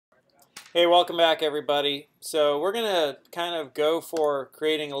Hey, welcome back everybody. So we're going to kind of go for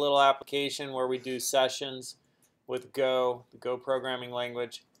creating a little application where we do sessions with Go, the Go programming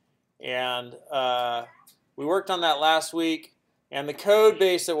language. And we worked on that last week. And the code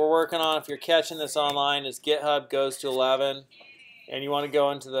base that we're working on, if you're catching this online, is GitHub goes to 11. And you want to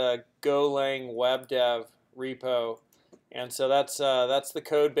go into the Golang web dev repo. And so that's the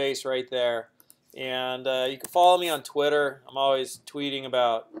code base right there. And you can follow me on Twitter. I'm always tweeting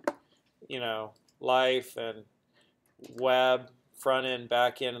about life and web, front end,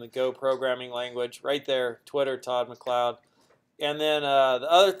 back end, and the Go programming language. Right there, Twitter, Todd McLeod. And then the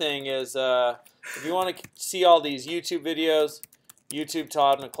other thing is, if you want to see all these YouTube videos, YouTube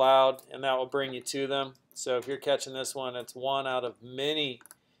Todd McLeod, and that will bring you to them. So if you're catching this one, it's one out of many.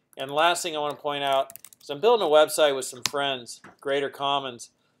 And the last thing I want to point out is I'm building a website with some friends, Greater Commons,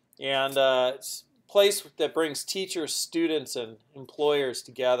 and it's a place that brings teachers, students, and employers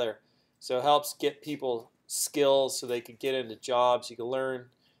together. So it helps get people skills so they could get into jobs. You can learn,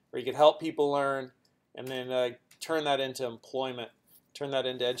 or you could help people learn, and then turn that into employment, turn that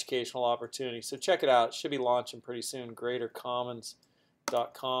into educational opportunity. So check it out. It should be launching pretty soon,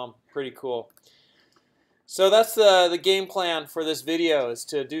 greatercommons.com. Pretty cool. So that's the game plan for this video, is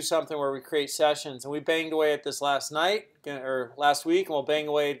to do something where we create sessions. And we banged away at this last night, or last week, and we'll bang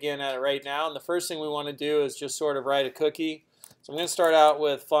away again at it right now. And the first thing we want to do is just sort of write a cookie. So I'm going to start out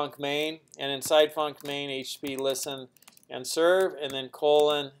with func main, and inside func main, HTTP listen and serve, and then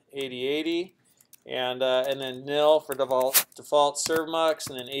colon 8080, and then nil for default serve mux,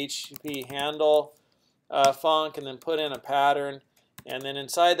 and then HTTP handle func, and then put in a pattern, and then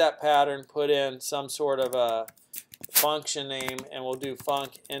inside that pattern put in some sort of a function name, and we'll do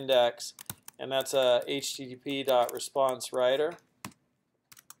func index, and that's a http.response writer,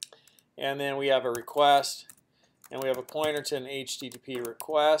 and then we have a request. And we have a pointer to an HTTP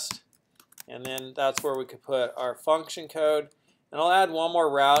request, and then that's where we could put our function code. And I'll add one more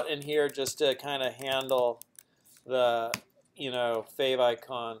route in here just to kind of handle the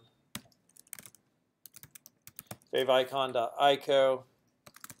favicon, favicon.ico,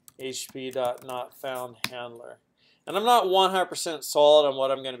 http.notfound handler. And I'm not 100% solid on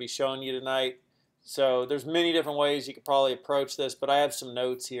what I'm going to be showing you tonight, so there's many different ways you could probably approach this, but I have some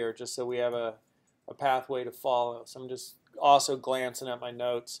notes here just so we have a pathway to follow. So I'm just also glancing at my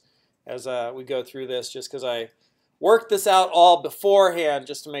notes as we go through this, just because I worked this out all beforehand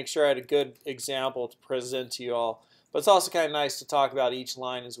just to make sure I had a good example to present to you all. But it's also kind of nice to talk about each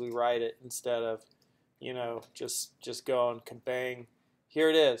line as we write it instead of just going kabang, here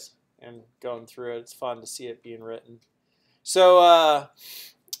it is, and going through it. It's fun to see it being written. So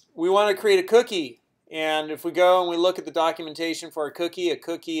we want to create a cookie. And if we go and we look at the documentation for a cookie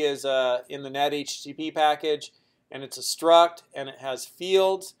is in the net HTTP package, and it's a struct, and it has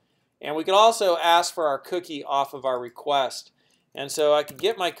fields. And we could also ask for our cookie off of our request. And so I could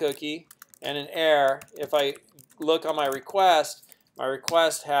get my cookie and an error. If I look on my request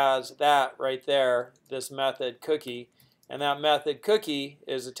has that right there, this method cookie. And that method cookie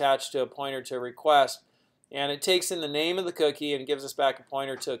is attached to a pointer to a request. And it takes in the name of the cookie and gives us back a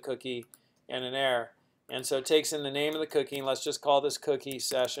pointer to a cookie and an error. And so it takes in the name of the cookie, and let's just call this cookie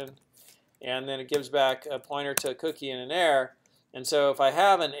session. And then it gives back a pointer to a cookie and an error. And so if I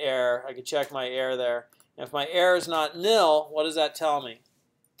have an error, I can check my error there. And if my error is not nil, what does that tell me?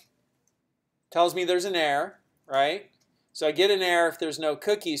 It tells me there's an error, right? So I get an error if there's no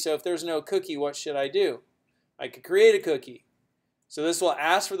cookie. So if there's no cookie, what should I do? I could create a cookie. So this will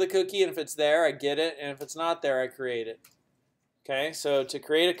ask for the cookie, and if it's there, I get it. And if it's not there, I create it. Okay, so to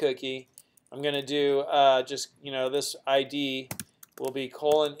create a cookie, I'm going to do this ID will be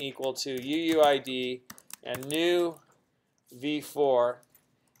colon equal to UUID and new v4.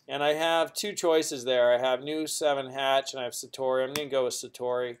 And I have two choices there. I have new 7 hatch and I have Satori. I'm going to go with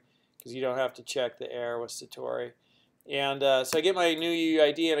Satori because you don't have to check the error with Satori. And so I get my new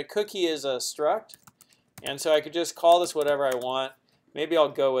UUID, and a cookie is a struct. And so I could just call this whatever I want. Maybe I'll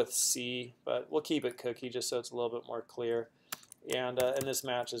go with C, but we'll keep it cookie just so it's a little bit more clear. And this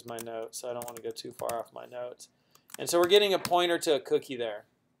matches my notes, so I don't want to go too far off my notes. And so we're getting a pointer to a cookie there.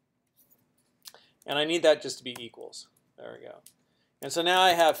 And I need that just to be equals. There we go. And so now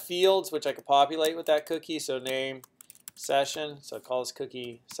I have fields which I could populate with that cookie. So name, session, so I call this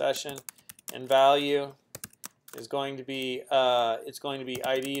cookie session, and value is going to be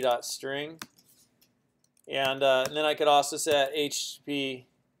id.string. And then I could also set HTTP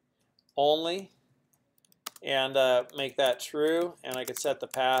only and make that true, and I could set the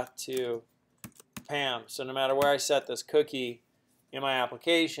path to PAM. So no matter where I set this cookie in my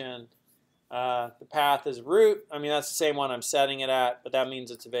application, The path is root. I mean, that's the same one I'm setting it at, but that means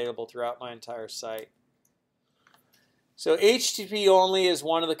it's available throughout my entire site. So HTTP only is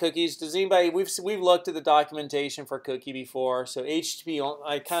one of the cookies. Does anybody, we've looked at the documentation for cookie before. So HTTP only,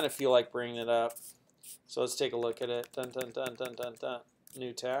 I kind of feel like bringing it up. So let's take a look at it. Dun, dun, dun, dun, dun, dun.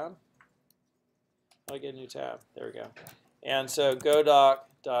 New tab. I get a new tab. There we go. And so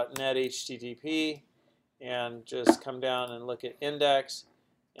godoc.net HTTP, and just come down and look at index.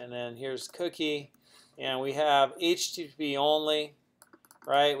 And then here's cookie. And we have HTTP only,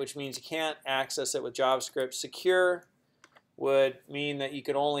 right, which means you can't access it with JavaScript. Secure would mean that you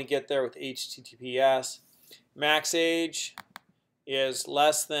could only get there with HTTPS. Max age is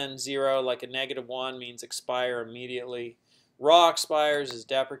less than 0, like a -1 means expire immediately. Raw expires is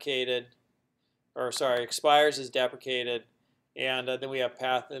deprecated, or sorry, expires is deprecated. And then we have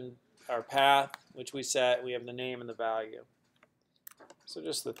path and our path, which we set. We have the name and the value. So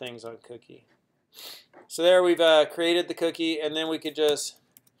just the things on cookie. So there we've created the cookie, and then we could just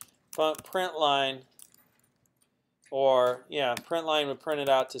print line, or yeah, print line would print it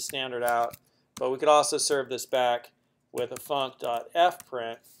out to standard out. But we could also serve this back with a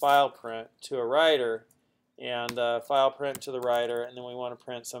func.fprint, file print to a writer, and file print to the writer, and then we want to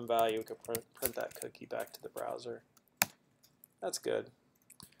print some value. We could print that cookie back to the browser. That's good.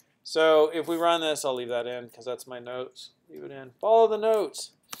 So if we run this, I'll leave that in because that's my notes. Leave it in. Follow the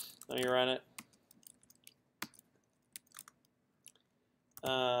notes. Let me run it.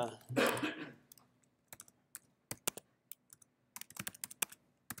 I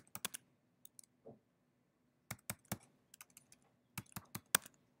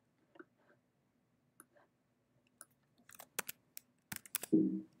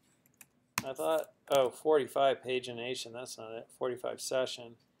thought, oh, 45 pagination. That's not it. 45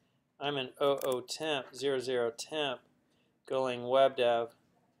 session. I'm in 00 temp, 00 temp, Golang web dev.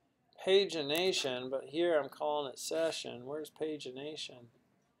 Pagination, but here I'm calling it session. Where's pagination?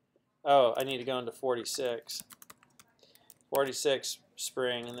 Oh, I need to go into 46. 46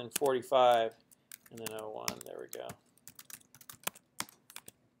 spring, and then 45, and then 01. There we go.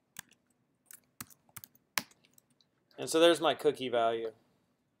 And so there's my cookie value.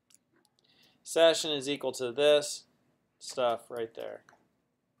 Session is equal to this stuff right there.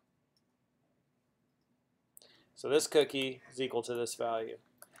 So this cookie is equal to this value.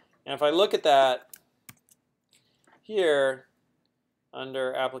 And if I look at that here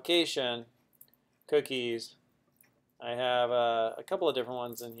under application, cookies, I have a couple of different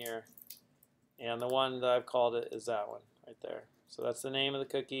ones in here. And the one that I've called it is that one right there. So that's the name of the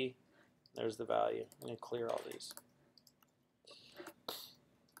cookie. There's the value. I'm going to clear all these.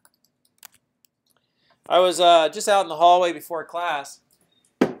 I was just out in the hallway before class,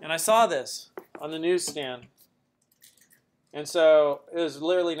 and I saw this on the newsstand. And so it was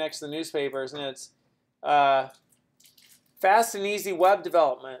literally next to the newspapers, and it's fast and easy web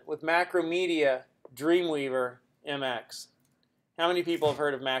development with Macromedia Dreamweaver MX. How many people have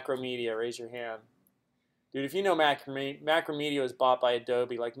heard of Macromedia? Raise your hand. Dude, if you know Macromedia was bought by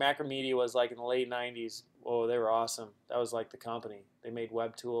Adobe. Like Macromedia was like in the late 90s. Oh, they were awesome. That was like the company. They made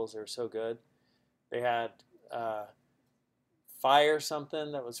web tools. They were so good. They had Fire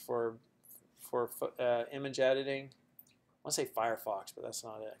something that was for image editing. I want to say Firefox, but that's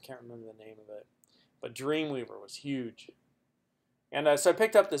not it. I can't remember the name of it. But Dreamweaver was huge. And so I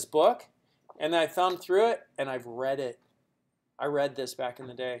picked up this book, and then I thumbed through it, and I've read it. I read this back in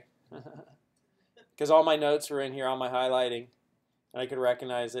the day. Because all my notes were in here, all my highlighting, and I could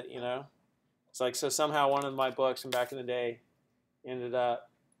recognize it, you know. It's like, so somehow one of my books from back in the day ended up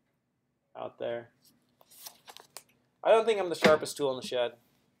out there. I don't think I'm the sharpest tool in the shed.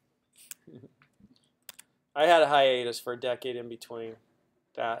 I had a hiatus for a decade in between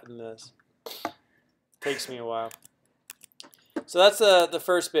that and this. Takes me a while. So that's the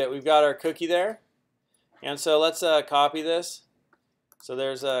first bit. We've got our cookie there. And so let's copy this. So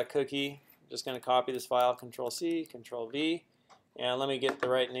there's a cookie. I'm just going to copy this file, Control-C, Control-V. And let me get the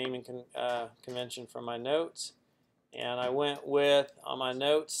right naming convention from my notes. And I went with, on my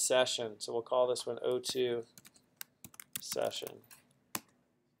notes, session. So we'll call this one O2 session.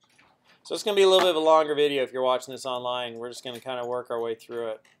 So it's going to be a little bit of a longer video if you're watching this online. We're just going to kind of work our way through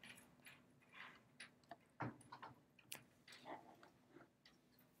it.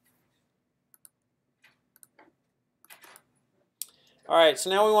 All right, so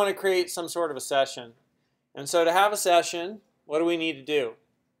now we want to create some sort of a session. And so to have a session, what do we need to do?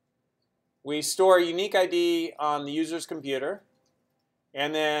 We store a unique ID on the user's computer,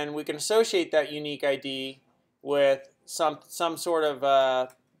 and then we can associate that unique ID with some sort of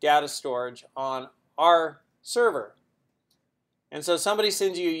data storage on our server. And so somebody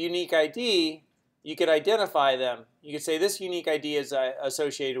sends you a unique ID, you could identify them. You could say this unique ID is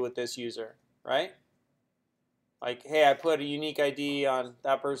associated with this user, right? Like, hey, I put a unique ID on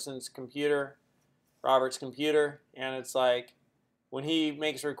that person's computer, Robert's computer, and it's like when he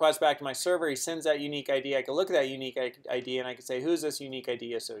makes a request back to my server, he sends that unique ID. I can look at that unique ID and I can say, who's this unique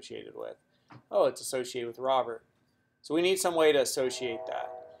ID associated with? Oh, it's associated with Robert. So we need some way to associate that.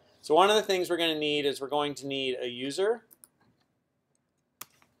 So one of the things we're going to need is we're going to need a user.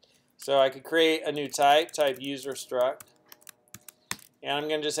 So I could create a new type user struct. And I'm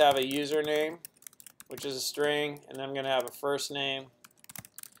going to just have a username, which is a string, and then I'm going to have a first name,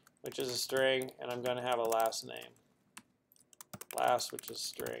 which is a string, and I'm going to have a last name. Last, which is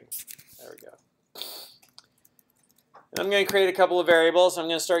string. There we go. And I'm going to create a couple of variables. I'm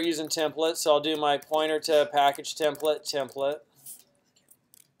going to start using templates. So I'll do my pointer to package template, template.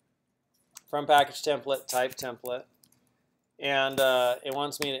 From package template, type template. And it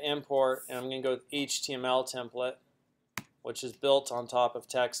wants me to import, and I'm going to go with HTML template, which is built on top of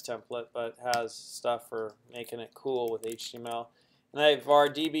text template, but has stuff for making it cool with HTML. And I have var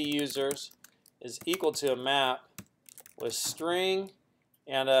db users is equal to a map with string,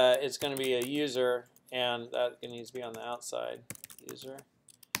 and it's going to be a user, and that needs to be on the outside, user.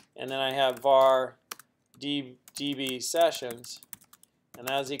 And then I have var db sessions, and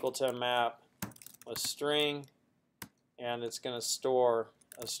that is equal to a map with string, and it's going to store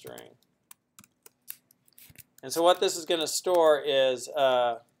a string. And so what this is going to store is,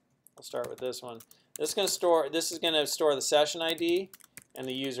 I'll start with this one. This is going to store the session ID and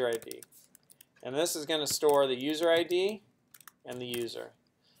the user ID. And this is going to store the user ID and the user.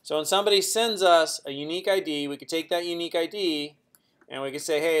 So when somebody sends us a unique ID, we could take that unique ID and we could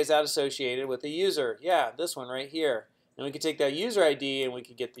say, hey, is that associated with the user? Yeah, this one right here. And we could take that user ID and we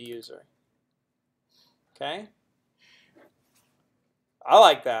could get the user. Okay? I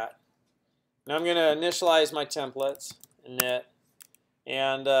like that. Now I'm going to initialize my templates, init,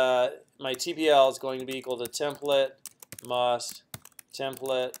 and my TPL is going to be equal to template must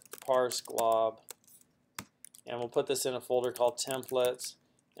template parse glob, and we'll put this in a folder called templates,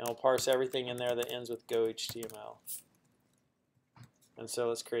 and we'll parse everything in there that ends with go HTML. And so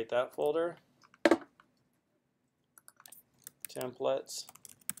let's create that folder, templates,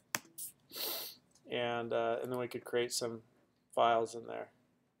 and then we could create some files in there.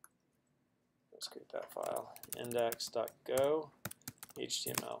 Let's create that file, index.go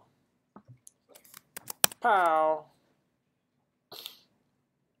HTML. Pow!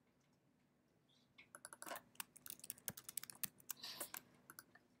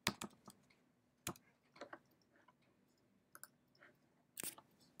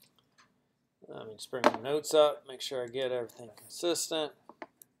 Let me just bring my notes up, make sure I get everything consistent.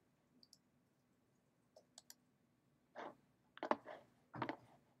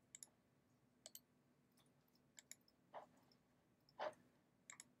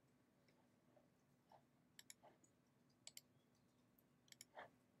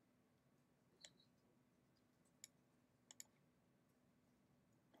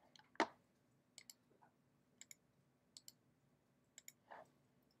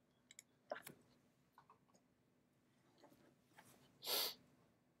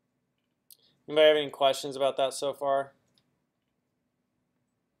 Anybody have any questions about that so far?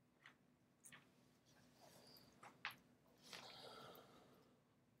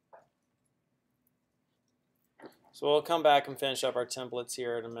 So we'll come back and finish up our templates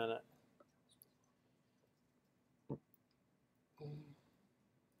here in a minute.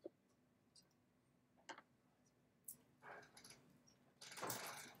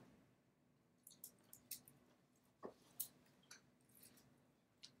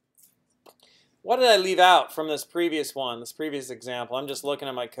 What did I leave out from this previous one, this previous example? I'm just looking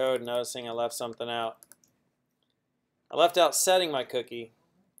at my code and noticing I left something out. I left out setting my cookie.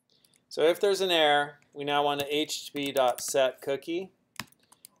 So if there's an error, we now want to http.set cookie,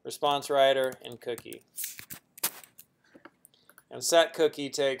 response writer, and cookie. And set cookie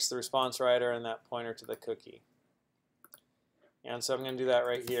takes the response writer and that pointer to the cookie. And so I'm going to do that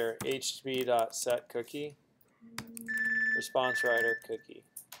right here, http.set cookie, response writer, cookie.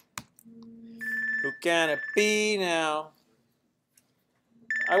 Who can it be now?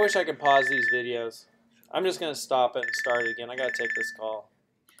 I wish I could pause these videos. I'm just going to stop it and start it again. I got to take this call.